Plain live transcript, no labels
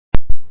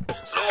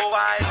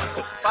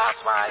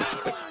fast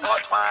wine,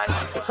 hot wine.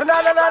 No,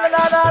 no, no, no,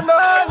 no, no, no,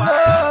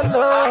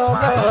 no,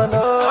 no,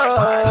 no.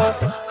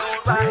 Good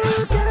wine,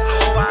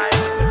 slow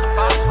wine,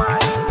 fast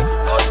wine,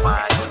 hot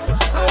wine.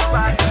 Good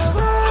wine,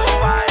 slow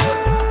wine,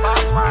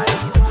 fast wine.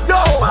 Yo,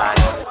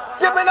 wine,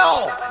 let me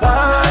know.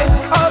 Wine,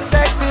 all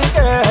sexy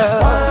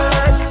girl.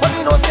 Wine, when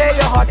you know say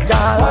you're hot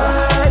girl.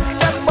 Wine,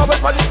 just bubble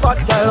for the spot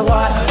girl.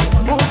 Wine,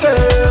 ooh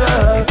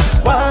girl.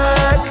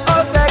 Wine,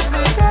 all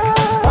sexy girl.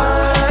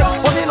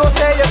 Wine, when you know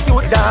say you're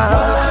cute girl.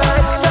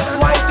 Wine, just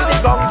wine to the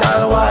ground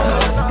girl. Wine,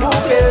 ooh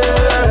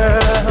girl.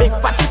 Big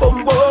fatty boom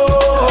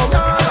boom,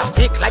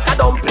 thick like a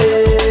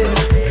dumpling.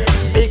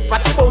 Big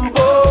fatty boom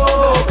boom.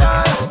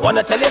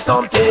 Wanna tell you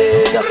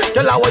something,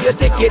 girl, I want you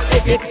take it,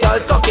 girl,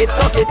 tuck it,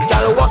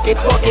 girl, walk it,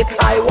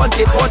 I want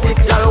it,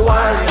 girl,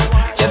 wine.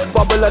 Just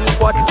bubble on the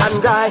spot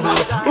and grind.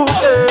 Ooh,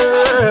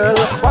 girl,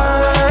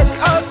 wine,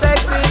 oh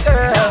sexy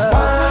girl,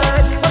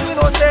 wine. When you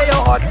know say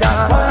you're hot,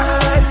 girl,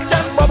 wine.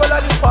 Just bubble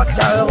on the spot,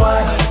 girl,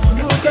 wine.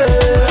 Ooh,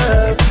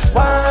 girl,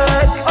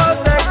 wine, oh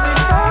sexy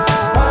girl,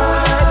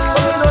 wine.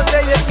 When you know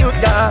say you're cute,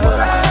 girl,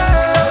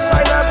 just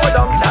wine and go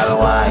down, girl,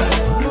 wine.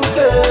 Ooh,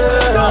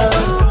 girl,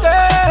 ooh, girl,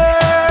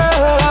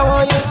 I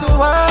want you to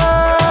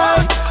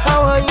wine, I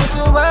want you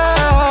to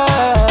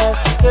wine,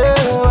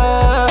 girl,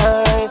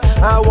 wine.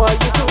 I want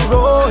you to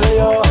roll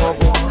your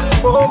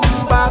boom, boom,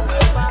 back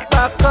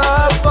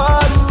up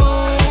on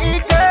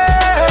me,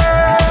 girl.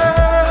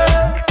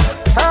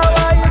 I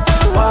want you to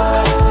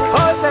wine,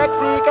 oh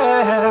sexy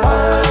girl,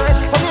 wine.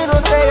 When you know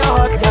say you're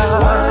hot, girl,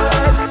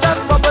 wine.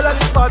 Just bubble on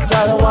the spot,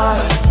 girl,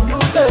 wine.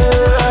 Ooh,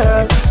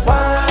 girl,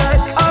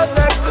 wine, oh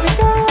sexy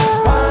girl,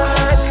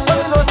 wine. When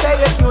you know say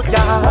you're cute,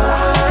 girl,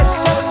 wine.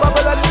 Just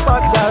bubble on the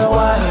spot, girl,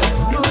 wine.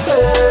 Ooh,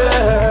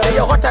 girl, say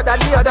you're hotter than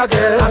the other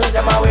girls. Dash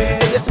them away.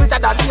 Say you're sweeter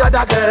than the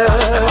other girls.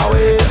 Dash them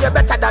away. Say you're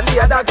better than the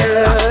other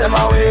girls. Dash them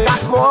away.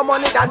 Got more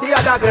money than the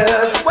other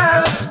girls.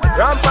 Well,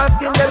 ramp and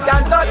skin them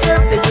can't touch you.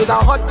 Say you're the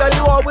hot girl,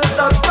 you always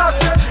done stuff.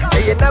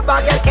 Say you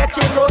never get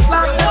catching no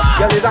slack.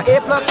 Girl is a A+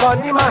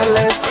 on the man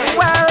list.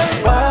 Well,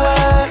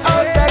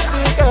 oh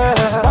sexy girl,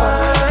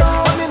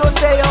 when me know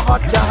say you're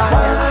hot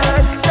girl.